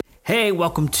Hey,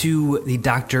 welcome to The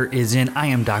Doctor Is In. I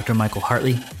am Dr. Michael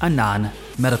Hartley, a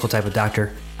non-medical type of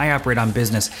doctor. I operate on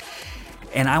business,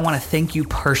 and I want to thank you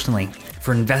personally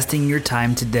for investing your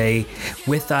time today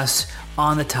with us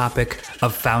on the topic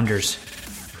of founders.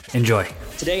 Enjoy.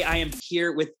 Today, I am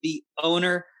here with the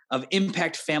owner of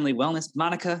Impact Family Wellness,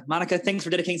 Monica. Monica, thanks for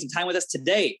dedicating some time with us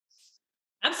today.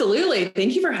 Absolutely.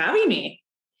 Thank you for having me.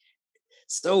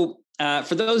 So,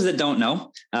 for those that don't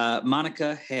know,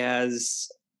 Monica has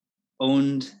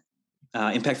owned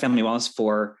Impact Family Wellness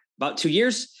for about 2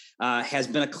 years, has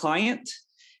been a client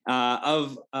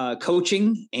of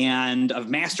coaching and of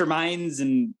masterminds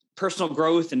and personal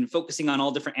growth and focusing on all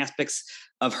different aspects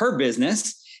of her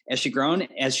business as she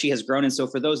has grown. And so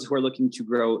for those who are looking to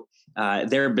grow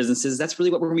their businesses, that's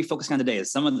really what we're going to be focusing on today,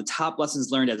 is some of the top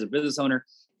lessons learned as a business owner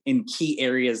in key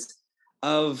areas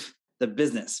of the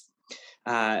business.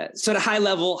 So at a high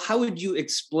level, how would you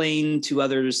explain to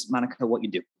others, Monica, what you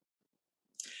do?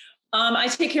 I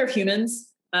take care of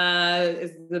humans,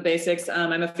 is the basics.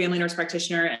 I'm a family nurse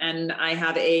practitioner, and I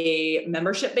have a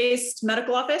membership-based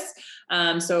medical office.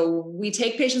 So we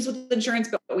take patients with insurance,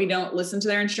 but we don't listen to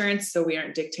their insurance. So we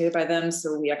aren't dictated by them.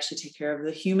 So we actually take care of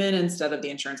the human instead of the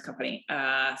insurance company.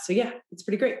 So yeah, it's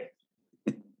pretty great.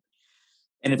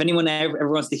 And if anyone ever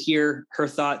wants to hear her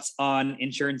thoughts on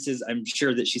insurances, I'm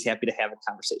sure that she's happy to have a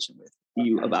conversation with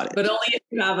you about it. But only if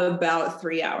you have about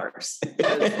 3 hours.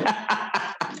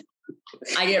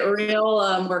 I get real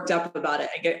worked up about it.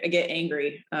 I get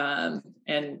angry.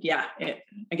 And yeah,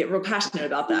 I get real passionate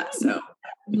about that. So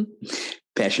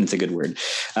passionate's a good word.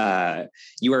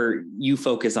 You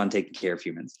focus on taking care of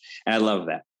humans. And I love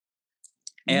that.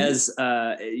 As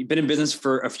you've been in business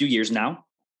for a few years now,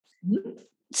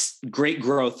 great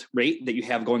growth rate that you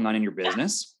have going on in your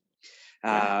business.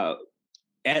 At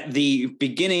the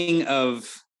beginning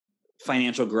of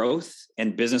financial growth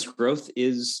and business growth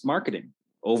is marketing.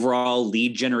 Overall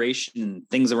lead generation and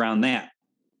things around that.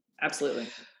 Absolutely.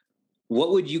 What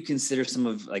would you consider some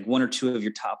of like one or two of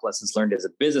your top lessons learned as a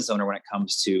business owner when it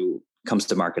comes to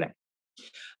marketing?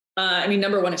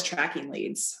 Number one is tracking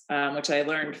leads, which I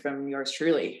learned from yours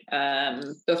truly.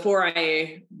 Before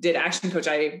I did Action Coach,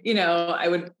 I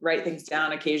would write things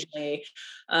down occasionally,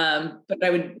 but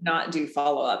I would not do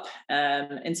follow-up.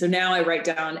 And so now I write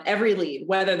down every lead,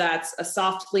 whether that's a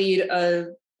soft lead,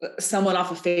 someone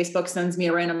off of Facebook sends me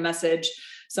a random message,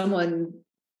 someone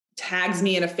tags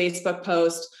me in a Facebook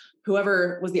post,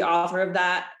 whoever was the author of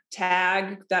that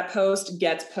tag, that post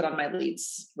gets put on my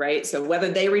leads, right? So whether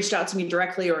they reached out to me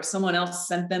directly or someone else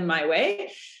sent them my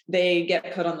way, they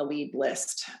get put on the lead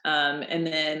list. And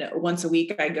then once a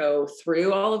week, I go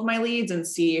through all of my leads and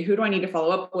see who do I need to follow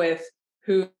up with,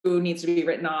 who needs to be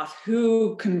written off,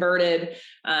 who converted,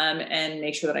 and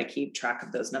make sure that I keep track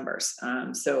of those numbers.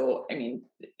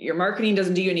 Your marketing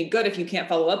doesn't do you any good if you can't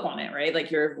follow up on it, right? Like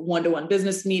your one-to-one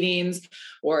business meetings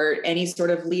or any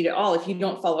sort of lead at all. If you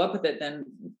don't follow up with it, then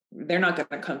they're not going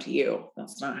to come to you.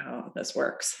 That's not how this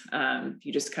works.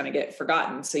 You just kind of get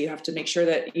forgotten. So you have to make sure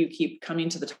that you keep coming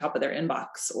to the top of their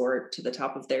inbox or to the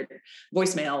top of their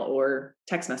voicemail or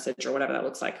text message or whatever that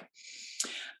looks like.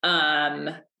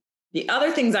 The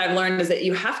other things I've learned is that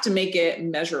you have to make it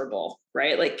measurable,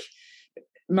 right? Like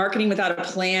marketing without a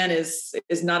plan is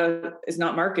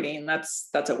not marketing. That's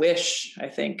a wish, I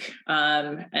think.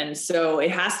 And so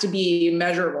it has to be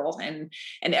measurable and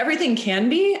everything can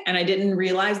be. And I didn't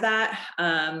realize that,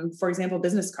 for example,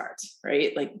 business cards,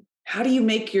 right? Like how do you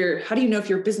know if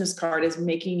your business card is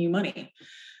making you money?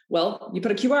 Well, you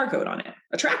put a QR code on it,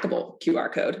 a trackable QR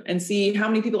code, and see how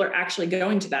many people are actually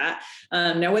going to that.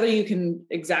 Now, whether you can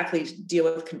exactly deal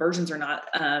with conversions or not,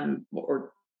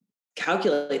 or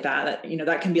calculate that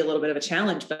can be a little bit of a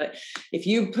challenge. But if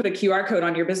you put a QR code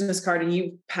on your business card and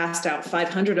you passed out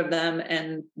 500 of them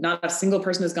and not a single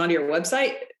person has gone to your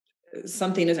website,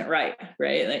 something isn't right?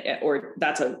 Or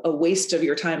that's a waste of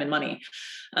your time and money.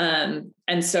 And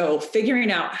so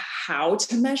figuring out how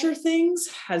to measure things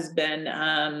has been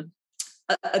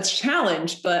a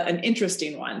challenge, but an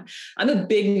interesting one. I'm a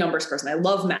big numbers person. I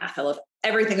love math. I love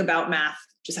everything about math.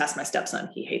 Just ask my stepson.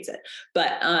 He hates it.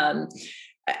 But,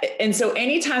 and so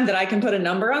anytime that I can put a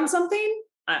number on something,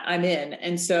 I'm in.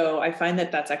 And so I find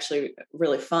that that's actually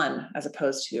really fun as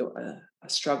opposed to a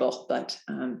struggle. But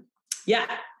yeah,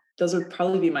 those would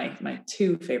probably be my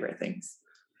two favorite things.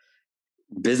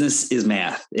 Business is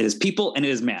math. It is people and it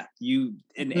is math.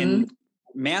 And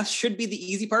math should be the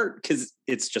easy part because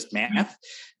it's just math.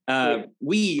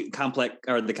 The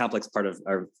complex part of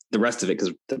the rest of it,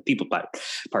 because the people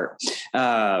part,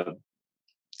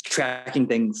 tracking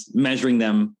things, measuring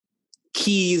them,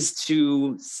 keys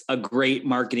to a great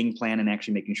marketing plan and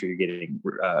actually making sure you're getting,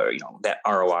 that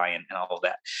ROI and all of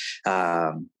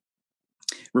that.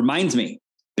 Reminds me,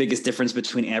 biggest difference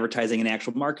between advertising and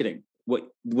actual marketing.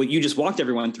 What you just walked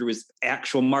everyone through is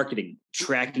actual marketing,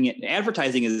 tracking it.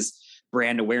 Advertising is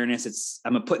brand awareness.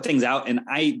 I'm going to put things out and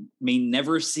I may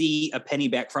never see a penny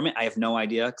back from it. I have no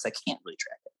idea because I can't really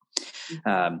track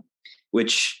it,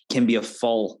 which can be a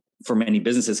fall for many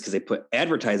businesses because they put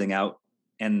advertising out.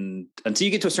 And until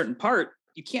you get to a certain part,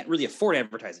 you can't really afford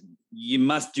advertising. You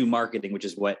must do marketing, which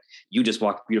is what you just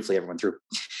walked beautifully everyone through.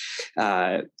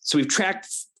 So we've tracked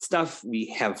stuff. We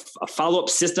have a follow-up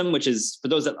system, which is for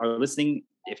those that are listening,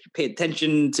 if you pay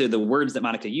attention to the words that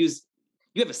Monica used,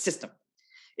 you have a system.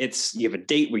 You have a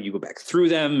date where you go back through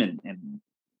them and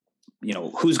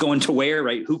who's going to where,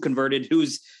 right? Who converted,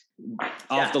 who's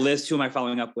off the list, who am I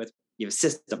following up with? You have a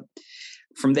system.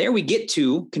 From there, we get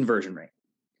to conversion rate.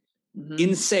 Mm-hmm.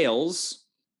 In sales,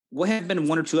 what have been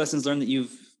one or two lessons learned that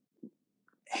you've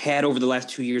had over the last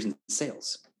 2 years in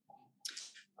sales?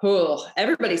 Oh,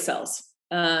 everybody sells.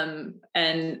 And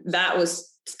that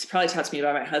was probably taught to me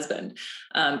by my husband,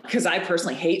 because I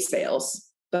personally hate sales,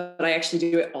 but I actually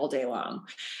do it all day long.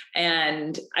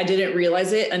 And I didn't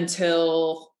realize it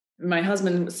until my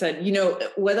husband said,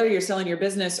 whether you're selling your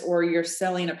business or you're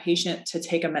selling a patient to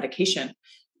take a medication,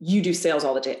 you do sales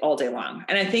all day long.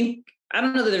 And I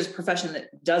don't know that there's a profession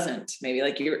that doesn't. Maybe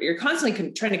like you're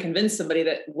constantly trying to convince somebody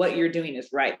that what you're doing is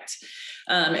right.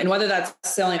 And whether that's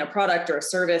selling a product or a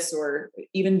service or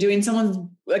even doing someone's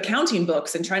accounting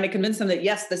books and trying to convince them that,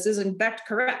 yes, this is in fact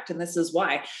correct. And this is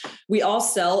why. We all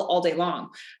sell all day long.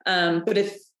 But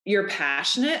if you're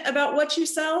passionate about what you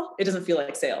sell, it doesn't feel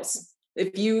like sales.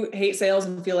 If you hate sales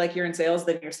and feel like you're in sales,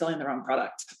 then you're selling the wrong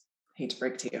product. I hate to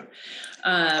break to you.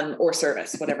 Or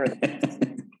service, whatever.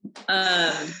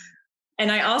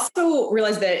 And I also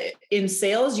realized that in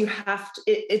sales,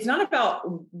 it's not about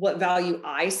what value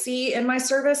I see in my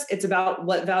service. It's about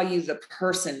what value the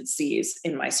person sees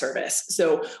in my service.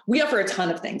 So we offer a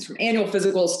ton of things, from annual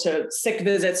physicals to sick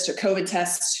visits, to COVID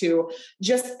tests, to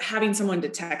just having someone to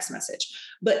text message.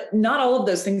 But not all of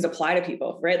those things apply to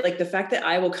people, right? Like the fact that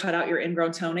I will cut out your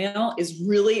ingrown toenail is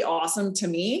really awesome to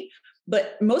me.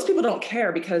 But most people don't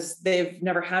care because they've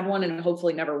never had one and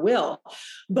hopefully never will.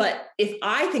 But if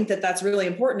I think that that's really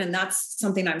important and that's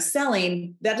something I'm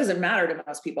selling, that doesn't matter to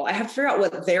most people. I have to figure out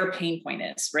what their pain point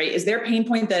is, right? Is their pain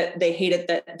point that they hate it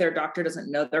that their doctor doesn't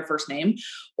know their first name?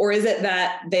 Or is it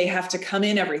that they have to come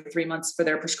in every 3 months for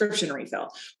their prescription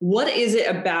refill? What is it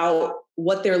about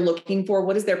what they're looking for?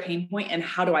 What is their pain point and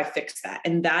how do I fix that?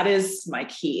 And that is my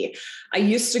key. I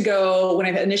used to go, when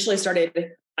I initially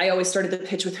started, I always started the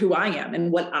pitch with who I am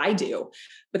and what I do,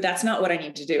 but that's not what I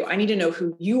need to do. I need to know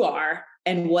who you are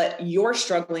and what you're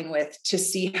struggling with to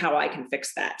see how I can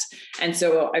fix that. And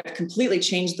so I've completely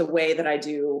changed the way that I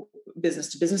do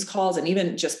business to business calls and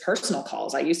even just personal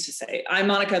calls. I used to say, I'm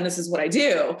Monica and this is what I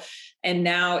do. And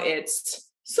now it's,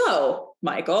 so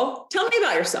Michael, tell me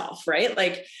about yourself, right?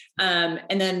 Like,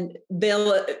 and then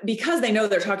because they know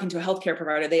they're talking to a healthcare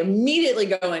provider, they immediately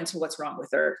go into what's wrong with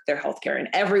their healthcare, and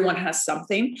everyone has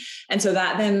something. And so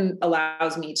that then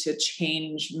allows me to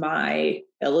change my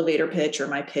elevator pitch or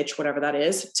my pitch, whatever that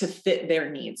is, to fit their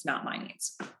needs, not my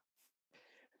needs.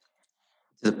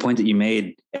 The point that you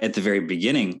made at the very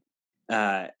beginning,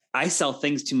 I sell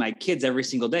things to my kids every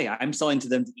single day. I'm selling to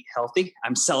them to eat healthy.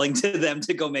 I'm selling to them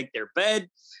to go make their bed.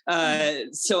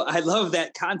 So I love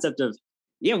that concept of,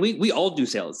 we all do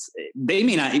sales. We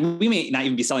may not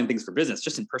even be selling things for business,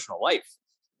 just in personal life.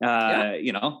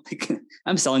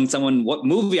 I'm selling someone what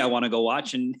movie I want to go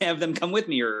watch and have them come with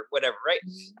me or whatever,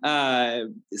 right?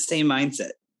 Same mindset.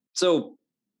 So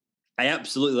I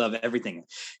absolutely love everything.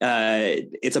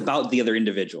 It's about the other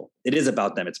individual. It is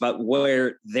about them. It's about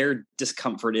where their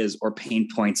discomfort is or pain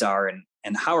points are,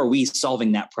 and how are we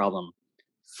solving that problem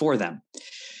for them.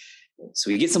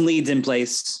 So we get some leads in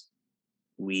place.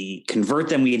 We convert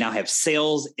them. We now have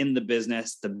sales in the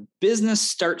business. The business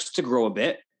starts to grow a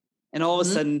bit. And all of a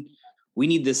sudden, we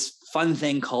need this fun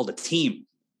thing called a team.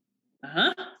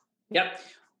 Yep.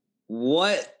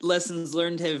 What lessons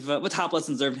learned what top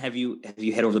lessons learned have you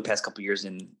had over the past couple of years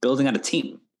in building out a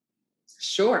team?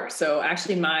 Sure. So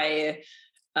actually my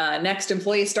next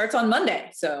employee starts on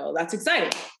Monday. So that's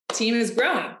exciting. Team is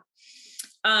growing.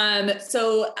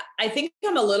 So I think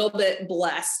I'm a little bit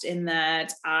blessed in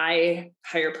that I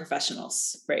hire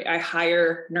professionals, right? I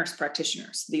hire nurse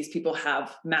practitioners. These people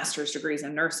have master's degrees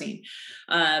in nursing.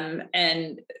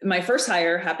 And my first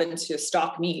hire happened to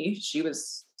stalk me. She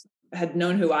had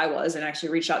known who I was and actually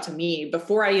reached out to me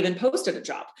before I even posted a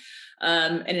job.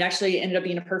 And it actually ended up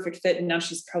being a perfect fit. And now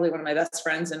she's probably one of my best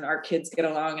friends, and our kids get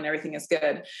along and everything is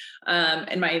good.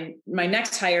 And my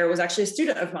next hire was actually a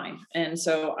student of mine. And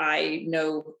so I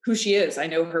know who she is. I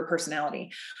know her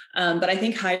personality. But I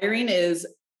think hiring is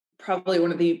probably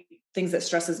one of the things that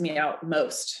stresses me out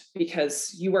most,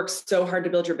 because you work so hard to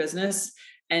build your business,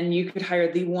 and you could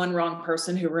hire the one wrong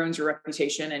person who ruins your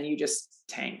reputation and you just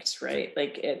tanked, right?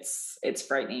 Like it's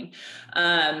frightening.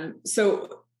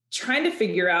 So trying to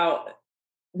figure out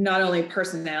not only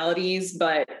personalities,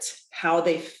 but how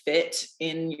they fit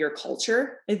in your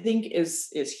culture, I think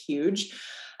is huge.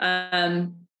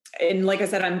 And like I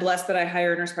said, I'm blessed that I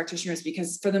hire nurse practitioners,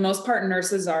 because for the most part,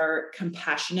 nurses are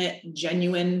compassionate,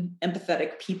 genuine,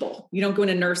 empathetic people. You don't go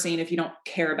into nursing if you don't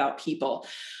care about people.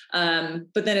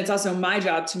 But then it's also my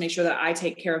job to make sure that I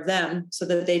take care of them so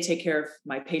that they take care of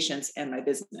my patients and my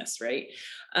business. Right.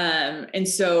 And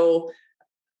so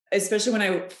especially when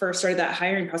I first started that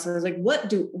hiring process, I was like, what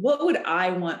would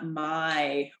I want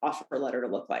my offer letter to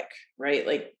look like? Right.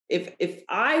 Like if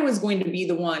I was going to be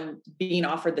the one being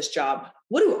offered this job,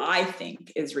 what do I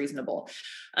think is reasonable?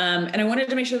 And I wanted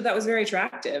to make sure that was very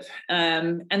attractive.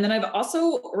 And then I've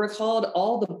also recalled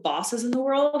all the bosses in the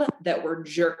world that were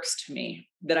jerks to me,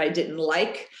 that I didn't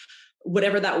like,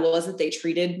 whatever that was, that they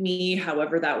treated me,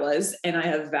 however that was. And I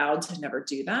have vowed to never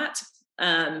do that.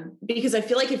 Because I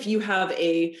feel like if you have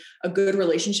a good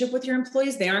relationship with your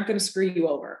employees, they aren't going to screw you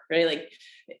over, right? Like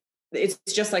it's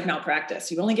just like malpractice.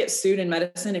 You only get sued in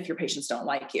medicine if your patients don't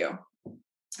like you.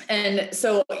 And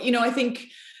so, I think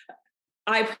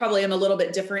I probably am a little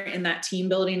bit different in that team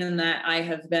building, and that I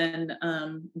have been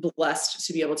blessed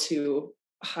to be able to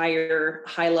hire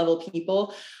high level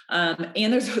people.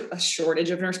 And there's a shortage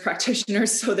of nurse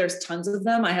practitioners. So there's tons of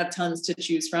them. I have tons to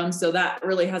choose from. So that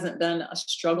really hasn't been a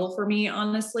struggle for me,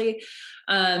 honestly.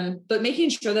 But making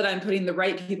sure that I'm putting the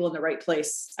right people in the right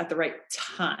place at the right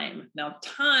time. Now,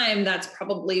 that's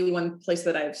probably one place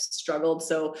that I've struggled.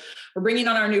 So we're bringing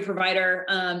on our new provider,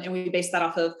 and we base that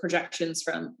off of projections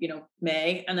from,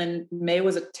 May. And then May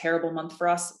was a terrible month for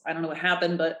us. I don't know what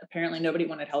happened, but apparently nobody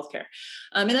wanted healthcare.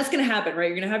 And that's going to happen,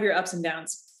 right? You're going to have your ups and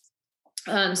downs.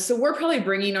 So we're probably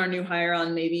bringing our new hire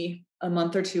on maybe a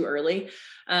month or two early.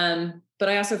 But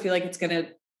I also feel like it's going to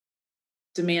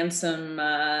demand some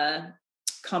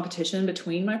competition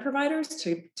between my providers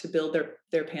to build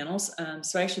their panels.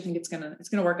 So I actually think it's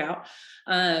gonna work out.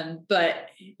 But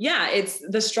yeah,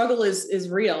 the struggle is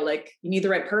real. Like you need the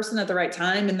right person at the right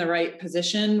time in the right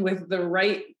position with the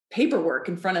right paperwork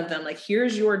in front of them. Like,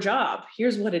 here's your job.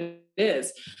 Here's what it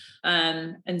is.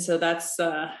 And so that's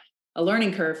a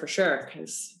learning curve for sure,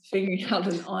 because figuring out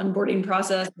an onboarding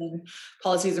process and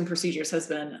policies and procedures has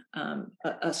been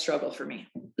a struggle for me.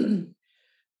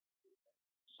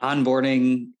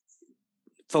 Onboarding,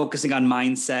 focusing on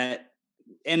mindset.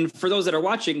 And for those that are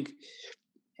watching,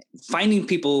 finding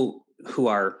people who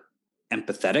are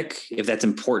empathetic, if that's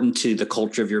important to the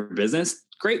culture of your business,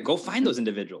 great, go find those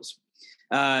individuals.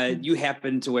 You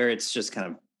happen to where it's just kind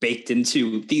of baked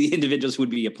into the individuals who would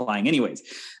be applying anyways,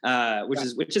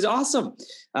 which is awesome.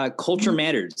 Culture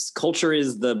matters. Culture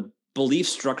is the belief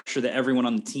structure that everyone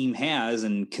on the team has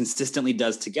and consistently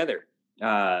does together.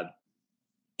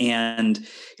 And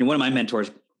one of my mentors,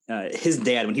 his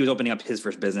dad, when he was opening up his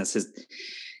first business,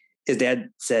 his dad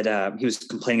said he was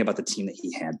complaining about the team that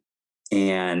he had.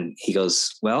 And he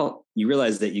goes, well, you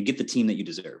realize that you get the team that you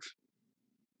deserve.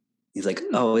 He's like,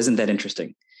 oh, isn't that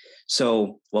interesting?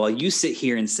 So while you sit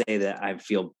here and say that I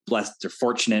feel blessed or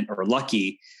fortunate or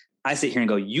lucky, I sit here and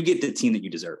go, you get the team that you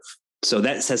deserve. So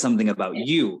that says something about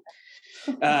you.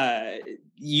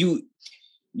 You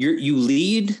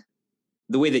lead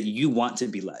the way that you want to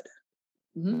be led.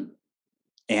 Mm-hmm.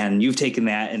 And you've taken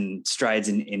that in strides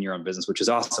in your own business, which is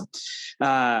awesome.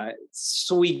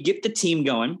 So we get the team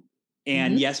going,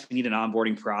 and yes, we need an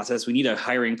onboarding process. We need a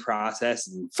hiring process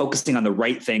and focusing on the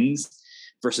right things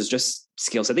versus just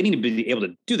skill set. They need to be able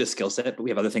to do the skill set, but we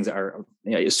have other things that are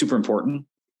super important.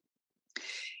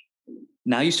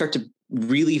 Now you start to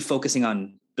really focusing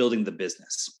on building the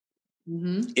business.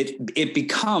 Mm-hmm. It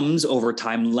becomes over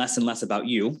time less and less about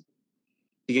you,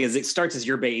 because it starts as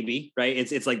your baby, right?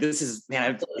 It's like, this is,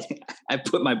 man, I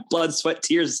put my blood, sweat,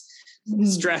 tears,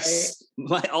 stress,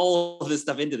 all of this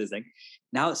stuff into this thing.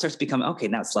 Now it starts to become, okay,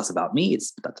 now it's less about me.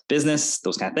 It's about the business,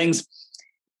 those kind of things.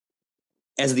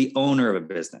 As the owner of a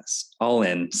business, all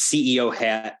in CEO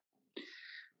hat,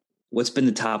 what's been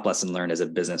the top lesson learned as a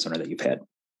business owner that you've had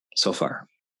so far?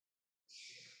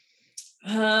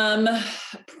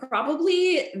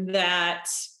 Probably that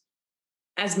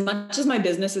as much as my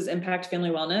business is Impact Family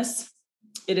Wellness,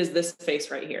 it is this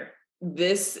face right here.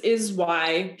 this is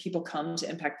why people come to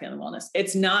Impact Family Wellness.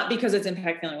 It's not because it's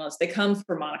Impact Family Wellness. They come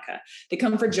for Monica. They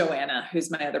come for Joanna, who's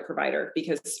my other provider,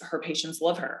 because her patients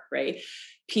love her, right?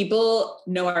 People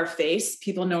know our face.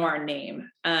 People know our name.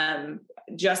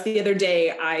 Just the other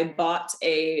day, I bought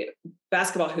a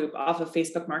basketball hoop off of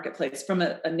Facebook Marketplace from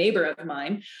a neighbor of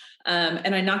mine.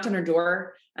 And I knocked on her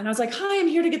door and I was like, "Hi, I'm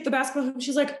here to get the basketball hoop."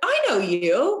 She's like, "I know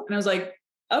you." And I was like,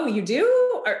 "Oh, you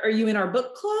do? Are you in our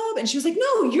book club?" And she was like,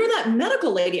 "No, you're that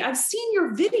medical lady. I've seen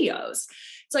your videos."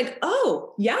 It's like,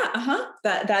 "Oh yeah,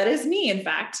 that is me, in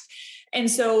fact." And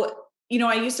so,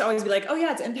 I used to always be like, "Oh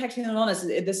yeah, it's Impact Family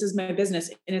Wellness. This is my business."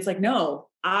 And it's like, no,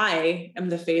 I am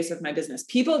the face of my business.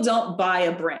 People don't buy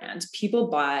a brand. People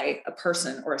buy a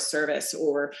person or a service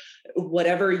or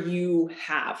whatever you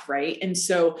have, right? And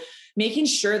so making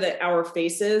sure that our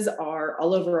faces are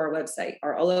all over our website,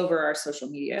 are all over our social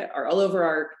media, are all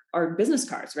over our business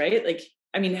cards, right? Like,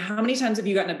 I mean, how many times have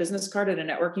you gotten a business card at a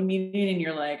networking meeting and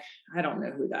you're like, "I don't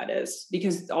know who that is,"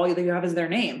 because all you have is their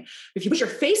name. If you put your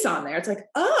face on there, it's like,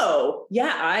 "Oh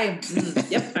yeah,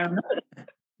 yep, I remember that."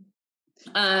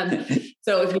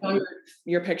 So if you want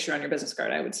your picture on your business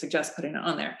card, I would suggest putting it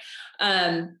on there.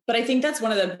 But I think that's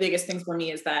one of the biggest things for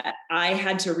me, is that I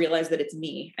had to realize that it's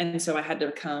me. And so I had to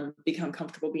become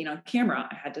comfortable being on camera.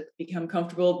 I had to become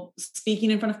comfortable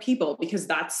speaking in front of people, because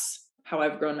that's how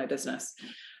I've grown my business.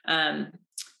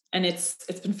 And it's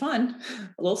been fun,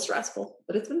 a little stressful,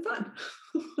 but it's been fun.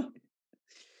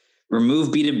 Remove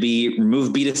B2B,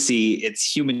 remove B2C.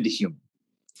 It's human to human.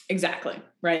 Exactly.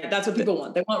 Right. That's what people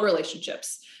want. They want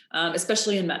relationships,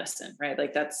 especially in medicine, right?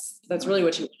 Like that's really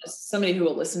what you want, is somebody who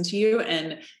will listen to you.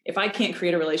 And if I can't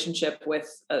create a relationship with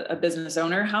a business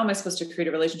owner, how am I supposed to create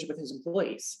a relationship with his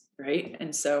employees? Right.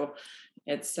 And so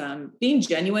it's being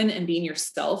genuine and being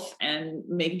yourself and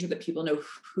making sure that people know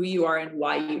who you are and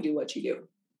why you do what you do.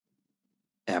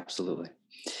 Absolutely.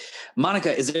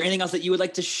 Monica, is there anything else that you would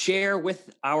like to share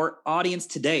with our audience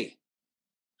today?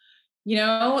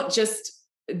 Just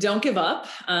don't give up.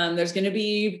 There's going to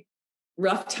be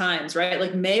rough times, right?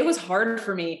 Like May was hard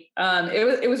for me.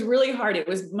 It was really hard. It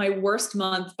was my worst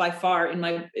month by far in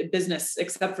my business,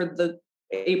 except for the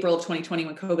April of 2020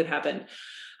 when COVID happened.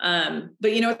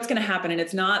 But it's going to happen. And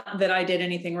it's not that I did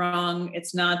anything wrong.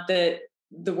 It's not that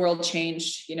the world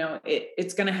changed,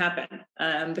 it's going to happen.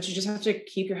 But you just have to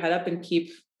keep your head up and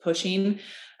keep pushing.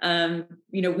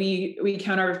 We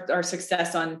count our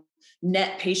success on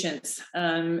net patients.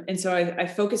 And so I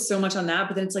focus so much on that,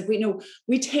 but then it's like, wait, no,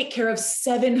 we take care of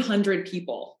 700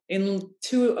 people in a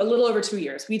little over 2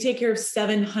 years. We take care of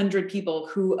 700 people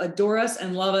who adore us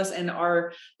and love us and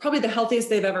are probably the healthiest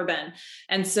they've ever been.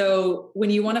 And so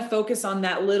when you want to focus on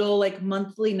that little like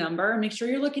monthly number, make sure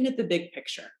you're looking at the big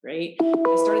picture, right?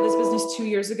 I started this business 2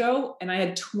 years ago and I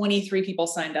had 23 people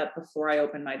signed up before I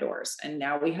opened my doors. And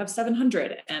now we have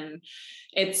 700. And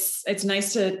it's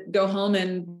nice to go home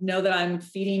and know that I'm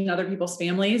feeding other people's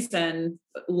families and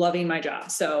loving my job.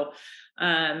 So,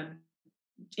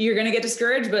 you're going to get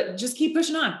discouraged, but just keep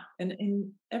pushing on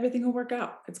and everything will work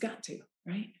out. It's got to,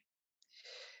 right?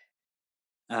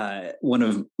 One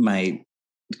of my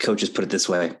coaches put it this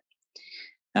way.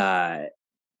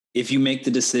 If you make the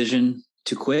decision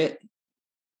to quit,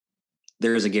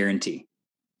 there is a guarantee.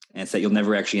 And it's that you'll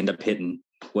never actually end up hitting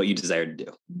what you desire to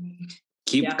do.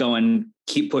 Keep going,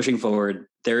 keep pushing forward.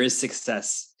 There is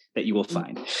success that you will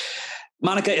find.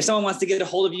 Monica, if someone wants to get a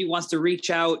hold of you, wants to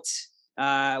reach out,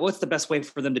 what's the best way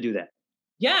for them to do that?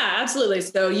 Yeah, absolutely.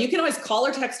 So you can always call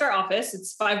or text our office.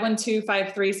 It's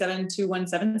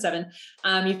 512-537-2177.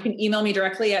 You can email me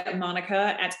directly at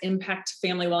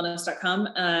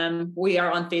monica@impactfamilywellness.com. We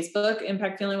are on Facebook,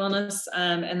 Impact Family Wellness.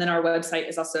 And then our website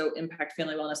is also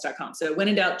impactfamilywellness.com. So when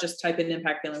in doubt, just type in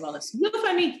Impact Family Wellness. You'll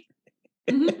find me.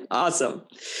 Mm-hmm. Awesome.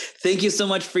 Thank you so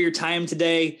much for your time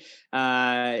today.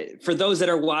 For those that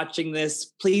are watching this,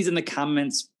 please in the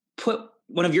comments, put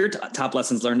one of your top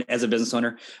lessons learned as a business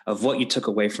owner of what you took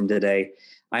away from today.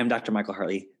 I am Dr. Michael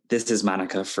Hartley. This is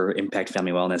Monica for Impact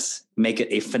Family Wellness. Make it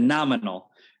a phenomenal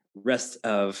rest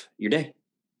of your day.